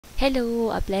Hello,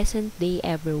 a pleasant day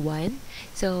everyone.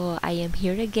 So, I am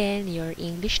here again, your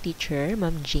English teacher,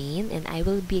 Ma'am Jane, and I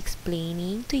will be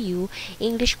explaining to you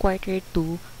English Quarter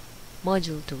 2,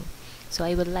 Module 2. So,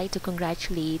 I would like to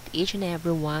congratulate each and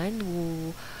everyone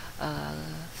who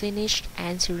finished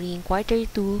answering Quarter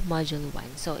 2, Module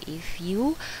 1. So, if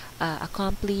you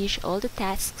accomplish all the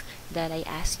tasks that I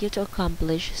asked you to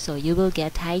accomplish, so you will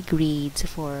get high grades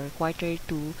for Quarter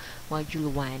 2,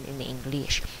 Module 1 in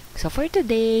English. So for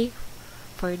today,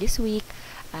 for this week,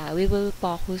 we will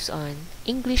focus on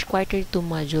English Quarter 2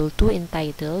 Module 2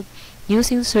 entitled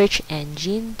Using Search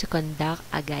Engine to Conduct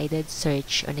a Guided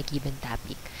Search on a Given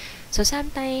Topic. So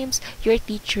sometimes your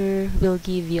teacher will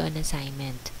give you an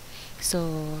assignment.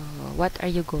 So what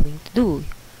are you going to do?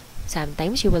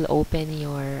 Sometimes you will open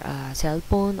your cell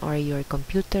phone or your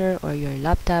computer or your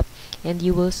laptop and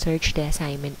you will search the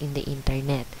assignment in the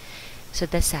internet. So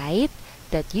the site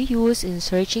that you use in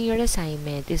searching your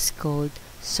assignment is called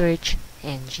search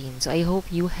engine. So I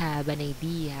hope you have an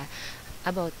idea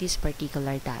about this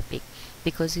particular topic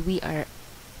because we are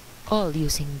all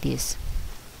using this.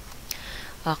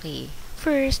 Okay,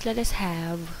 first let us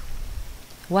have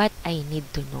what I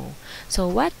need to know. So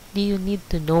what do you need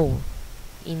to know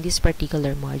in this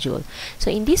particular module?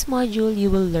 So in this module, you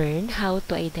will learn how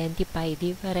to identify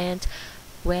different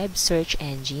web search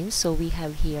engines. So we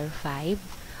have here 5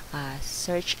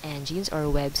 search engines or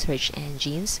web search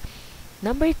engines.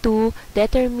 Number 2,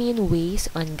 determine ways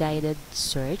on guided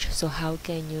search. So how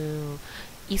can you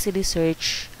easily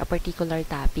search a particular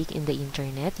topic in the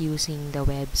internet using the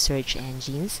web search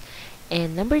engines.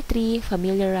 And number 3,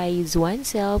 familiarize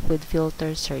oneself with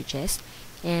filter searches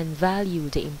and value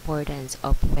the importance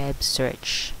of web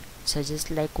search. So just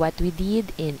like what we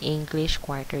did in English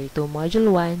Quarter 2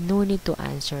 Module 1, no need to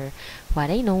answer what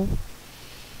I know,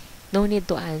 no need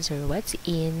to answer what's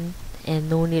in, and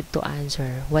no need to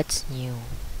answer what's new.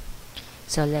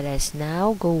 So let us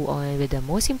now go on with the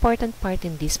most important part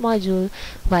in this module,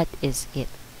 what is it?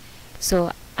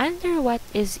 So under what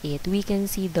is it, we can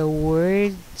see the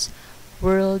words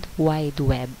World Wide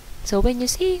Web. So when you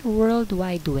say World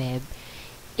Wide Web,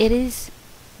 it is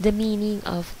the meaning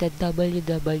of the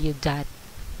www dot.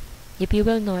 If you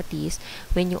will notice,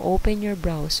 when you open your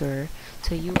browser,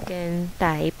 so you can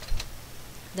type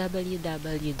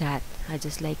www dot,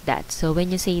 just like that. So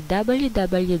when you say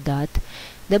www dot,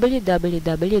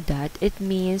 it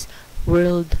means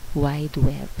World Wide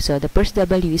Web. So the first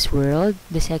W is world,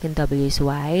 the second W is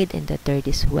wide, and the third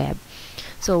is web.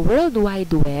 So World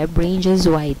Wide Web ranges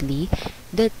widely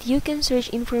that you can search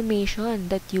information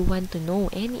that you want to know.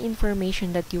 Any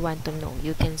information that you want to know,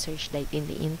 you can search that in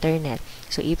the internet.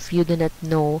 So if you do not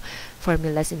know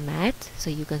formulas in math, so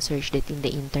you can search that in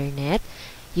the internet.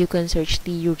 You can search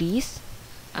theories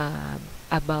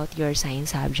about your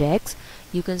science subjects.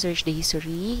 You can search the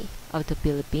history of the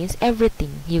Philippines.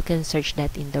 Everything, you can search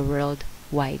that in the World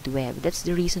Wide Web. That's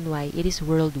the reason why it is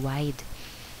worldwide.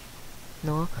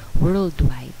 No,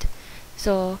 worldwide.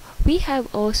 So we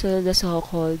have also the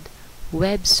so-called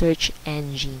web search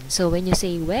engine. So when you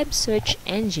say web search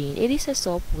engine, it is a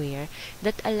software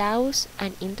that allows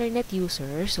an internet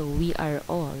user, so we are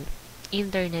all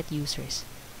internet users.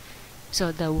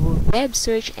 So the web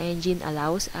search engine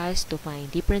allows us to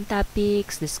find different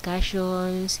topics,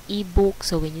 discussions, ebooks.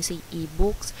 So when you say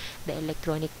ebooks, the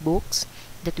electronic books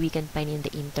that we can find in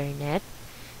the internet.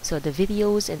 So the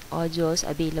videos and audios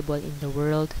available in the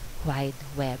World Wide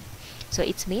Web. So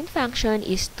its main function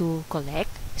is to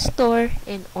collect, store,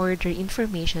 and order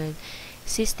information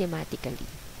systematically.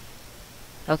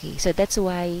 Okay, so that's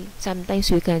why sometimes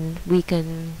we can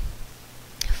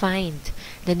find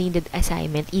the needed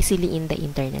assignment easily in the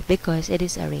internet because it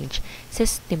is arranged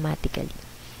systematically.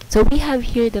 So we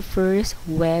have here the first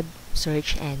web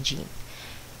search engine,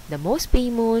 the most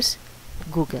famous,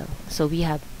 Google. So we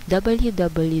have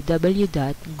www.google.com.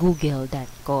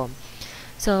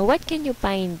 So what can you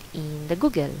find in the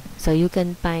Google? So you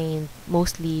can find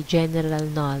mostly general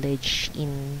knowledge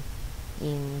in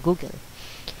Google.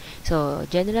 So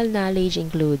general knowledge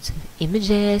includes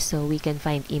images, so we can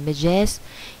find images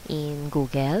in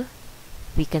Google.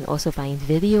 We can also find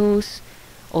videos,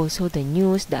 also the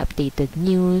news, the updated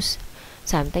news.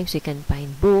 Sometimes we can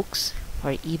find books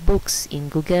or ebooks in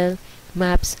Google,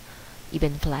 maps,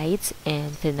 even flights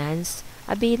and finance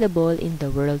available in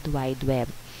the World Wide Web.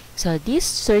 So this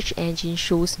search engine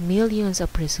shows millions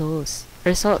of results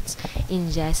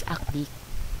in just a click.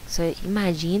 So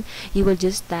imagine you will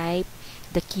just type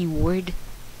the keyword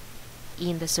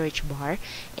in the search bar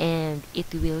and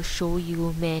it will show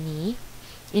you many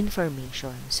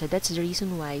information. So that's the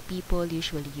reason why people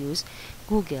usually use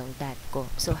google.com.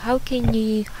 So how can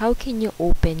you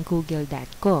open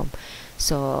google.com?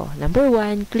 So number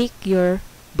one, click your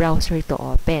browser to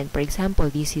open. For example,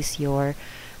 this is your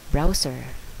browser.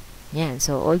 Yan.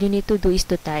 So all you need to do is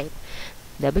to type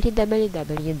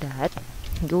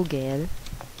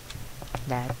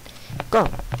www.google.com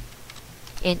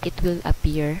and it will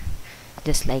appear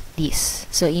just like this.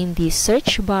 So in this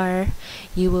search bar,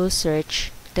 you will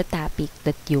search the topic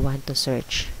that you want to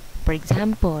search. For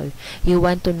example, you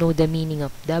want to know the meaning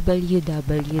of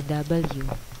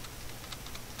www.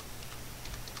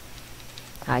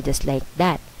 Just like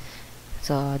that.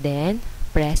 So then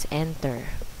press enter.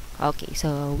 Okay,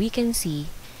 so we can see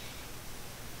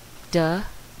the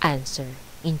answer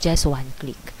in just one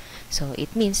click. So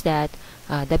it means that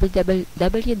www,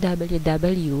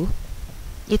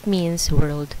 it means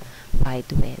World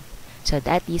Wide Web. So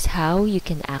that is how you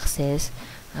can access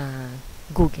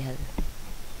Google.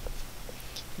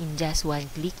 In just one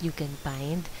click, you can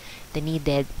find the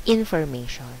needed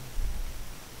information.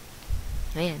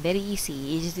 Ayan, very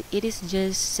easy. It is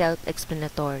just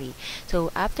self-explanatory.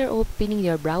 So after opening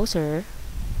your browser,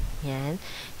 yan,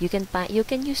 you can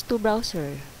use two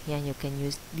browser. Yan, you can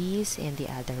use this and the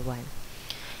other one.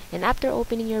 And after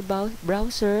opening your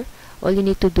browser, all you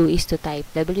need to do is to type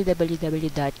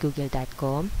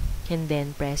www.google.com and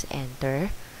then press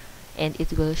enter, and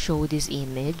it will show this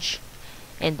image.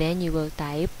 And then you will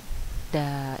type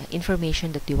the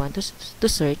information that you want to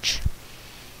search.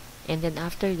 And then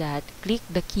after that, click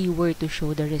the keyword to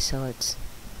show the results.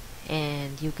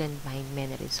 And you can find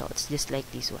many results, just like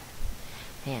this one.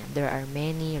 Ayan, there are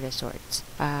many results.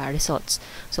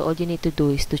 So all you need to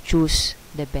do is to choose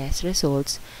the best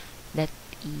results that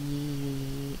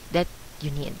you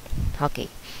need. Okay.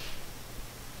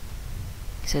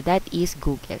 So that is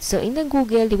Google. So in the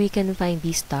Google, we can find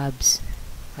these tabs,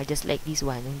 or just like this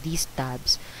one, and these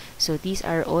tabs. So these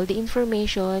are all the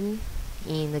information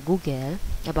in the Google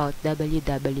about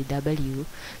www.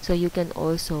 So you can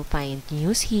also find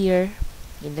news here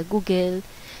in the Google,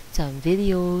 some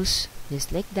videos,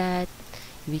 just like that.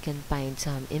 We can find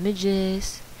some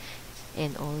images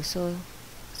and also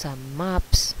some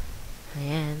maps.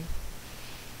 Ayan,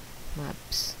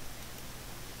 maps.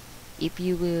 If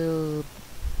you will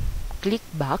click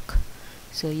back,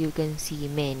 so you can see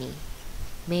many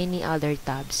other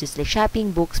tabs, just like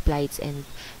shopping, books, flights, and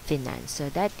finance. So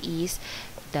that is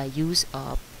the use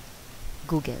of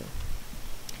Google.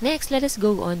 Next, let us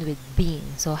go on with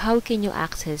Bing. So how can you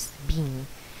access Bing?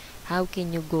 How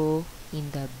can you go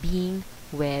in the Bing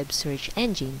web search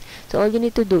engine? So all you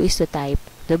need to do is to type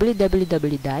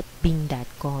www.bing.com.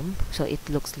 So it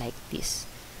looks like this.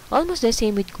 Almost the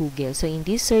same with Google. So in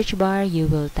this search bar, you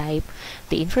will type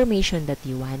the information that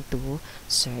you want to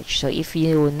search. So if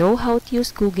you know how to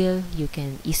use Google, you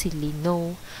can easily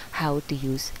know how to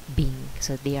use Bing.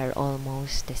 So they are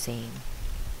almost the same.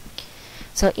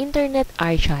 So Internet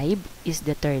Archive is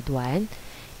the third one.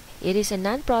 It is a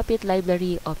non-profit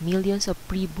library of millions of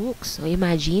free books. So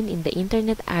imagine, in the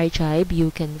Internet Archive,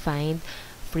 you can find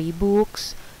free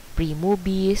books, free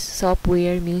movies,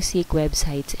 software, music,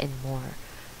 websites, and more.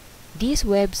 This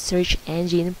web search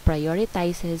engine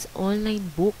prioritizes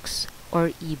online books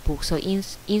or e-books. So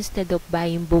instead of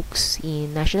buying books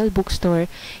in National Bookstore,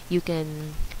 you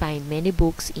can find many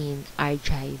books in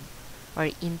archive or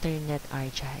Internet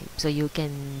Archive. So you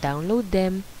can download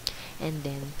them and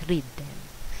then read them.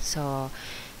 So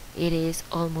it is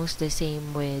almost the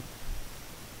same with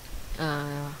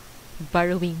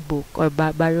borrowing book or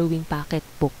borrowing pocket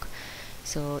book.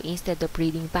 So instead of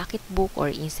reading pocket book or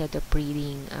instead of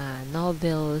reading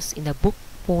novels in a book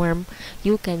form,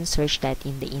 you can search that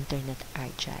in the Internet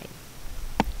Archive.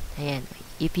 Ayan.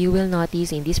 If you will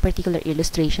notice in this particular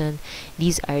illustration,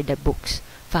 these are the books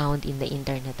found in the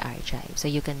Internet Archive. So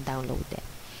you can download them.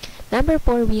 Number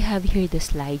 4, we have here the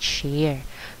Slideshare.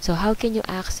 So how can you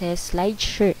access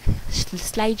Slideshare?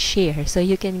 So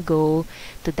you can go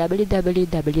to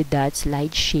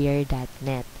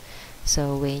www.slideshare.net.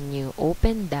 So when you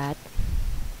open that,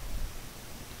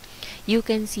 you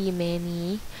can see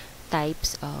many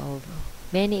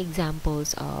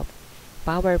examples of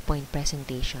PowerPoint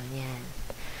presentation. Yan.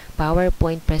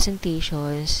 PowerPoint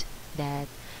presentations that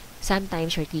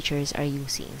sometimes your teachers are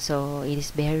using. So it is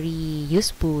very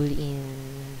useful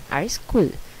in our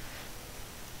school.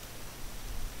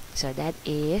 So that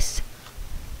is,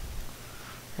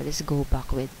 let us go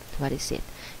back with, what is it?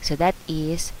 So that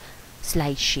is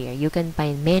Slideshare. You can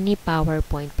find many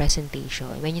PowerPoint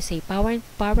presentation. When you say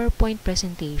PowerPoint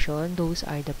presentation, those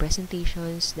are the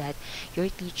presentations that your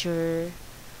teacher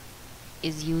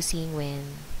is using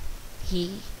when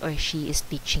he or she is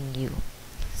teaching you.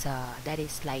 So that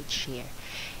is Slideshare.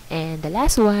 And the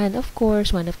last one, of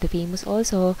course, one of the famous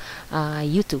also,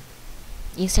 YouTube.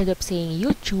 Instead of saying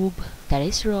YouTube, that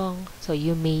is wrong. So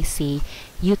you may say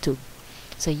YouTube.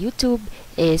 So YouTube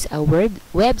is a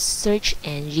web search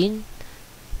engine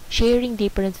sharing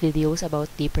different videos about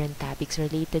different topics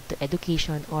related to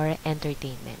education or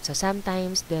entertainment. So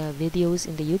sometimes the videos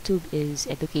in the YouTube is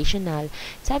educational,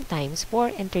 sometimes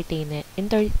for entertainment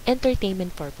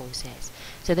purposes.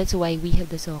 So that's why we have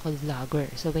the so-called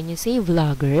vlogger. So when you say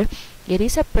vlogger, it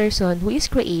is a person who is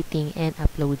creating and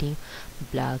uploading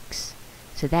vlogs.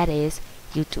 So that is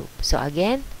YouTube. So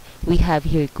again, we have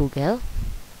here Google.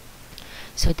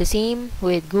 So the same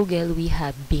with Google, we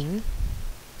have Bing,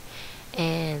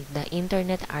 and the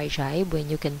Internet Archive, when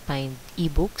you can find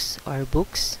ebooks or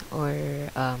books or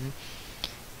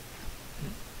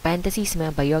fantasies,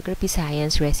 mga biography,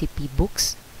 science, recipe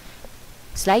books.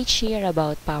 Slideshare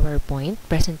about PowerPoint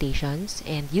presentations,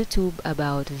 and YouTube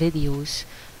about videos,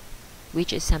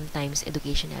 which is sometimes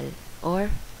educational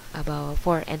or about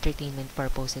for entertainment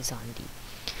purposes only.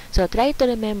 So try to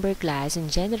remember, class, in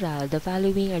general, the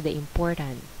following are the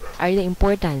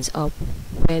importance of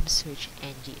web search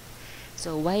engine.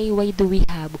 So why do we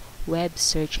have web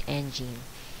search engine?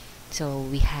 So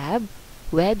we have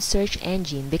web search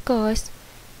engine because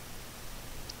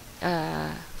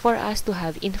for us to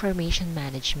have information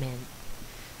management.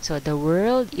 So the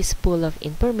world is full of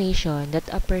information that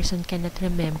a person cannot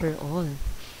remember all.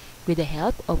 With the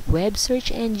help of web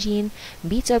search engine,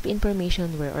 bits of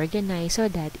information were organized so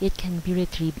that it can be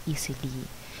retrieved easily.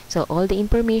 So all the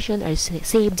information are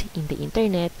saved in the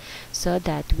internet so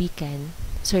that we can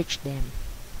search them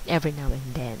every now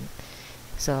and then.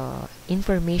 So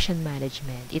information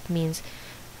management, it means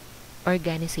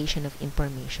organization of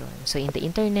information. So in the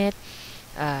internet,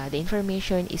 the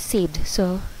information is saved,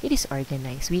 so it is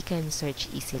organized. We can search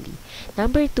easily.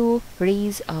 Number 2,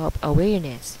 raise up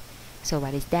awareness. So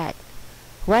what is that?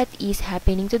 What is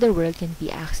happening to the world can be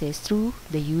accessed through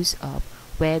the use of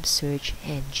web search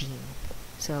engine.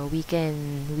 So we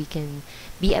can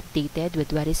be updated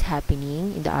with what is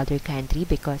happening in the other country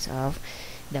because of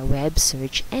the web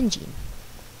search engine.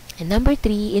 And number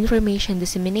 3, information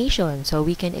dissemination. So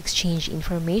we can exchange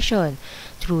information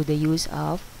through the use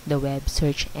of the web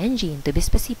search engine. To be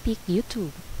specific,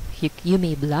 YouTube. You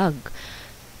may blog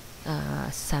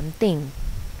something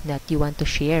that you want to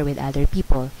share with other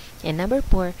people. And number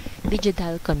 4,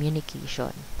 digital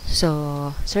communication.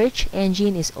 So search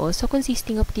engine is also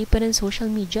consisting of different social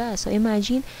media. So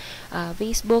imagine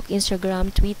Facebook,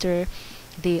 Instagram, Twitter,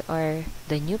 they are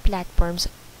the new platforms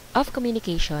of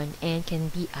communication and can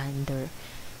be under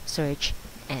search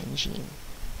engine.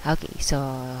 Okay,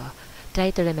 so try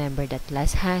to remember that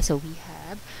last So we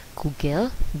have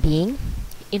Google, Bing,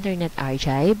 Internet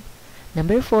Archive.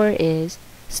 Number 4 is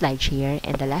Slideshare,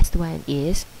 and the last one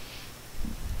is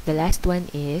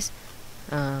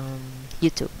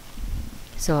YouTube.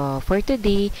 So for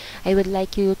today, I would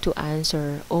like you to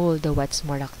answer all the what's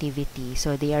more activity.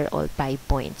 So they are all 5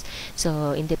 points.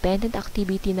 So independent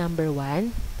activity number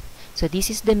 1. So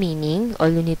this is the meaning. All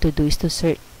you need to do is to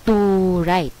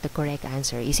write the correct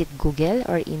answer. Is it Google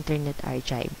or Internet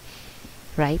Archive?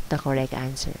 Write the correct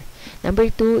answer. Number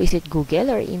 2, is it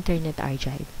Google or Internet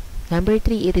Archive? Number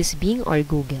 3, it is Bing or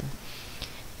Google.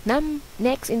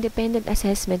 Next, independent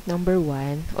assessment number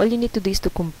 1. All you need to do is to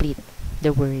complete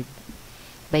the word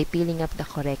by filling up the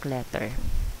correct letter.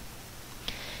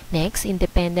 Next,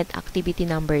 independent activity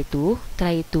number 2.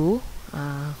 Try to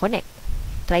connect.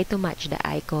 Try to match the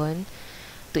icon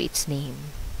to its name.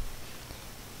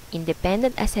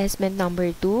 Independent assessment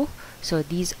number 2. So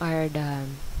these are the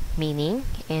meaning,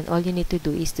 and all you need to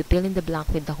do is to fill in the blank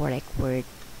with the correct word.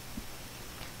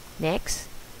 Next,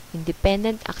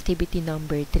 independent activity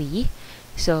number 3.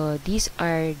 So these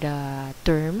are the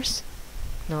terms,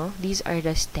 no? These are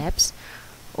the steps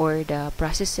or the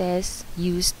processes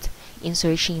used in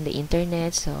searching the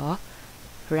internet. So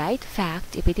write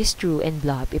fact if it is true and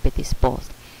bluff if it is false.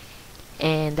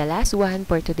 And the last one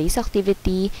for today's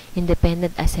activity,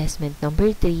 independent assessment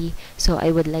number 3. So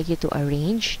I would like you to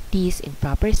arrange these in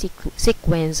proper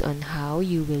sequence on how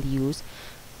you will use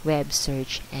web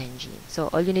search engine. So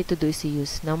all you need to do is to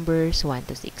use numbers 1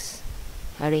 to 6.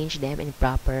 Arrange them in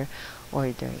proper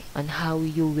order on how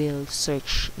you will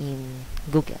search in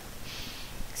Google.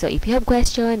 So if you have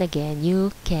question, again,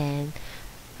 you can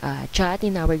chat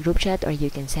in our group chat, or you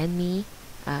can send me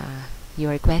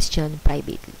your question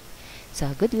privately.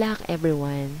 So good luck,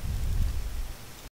 everyone.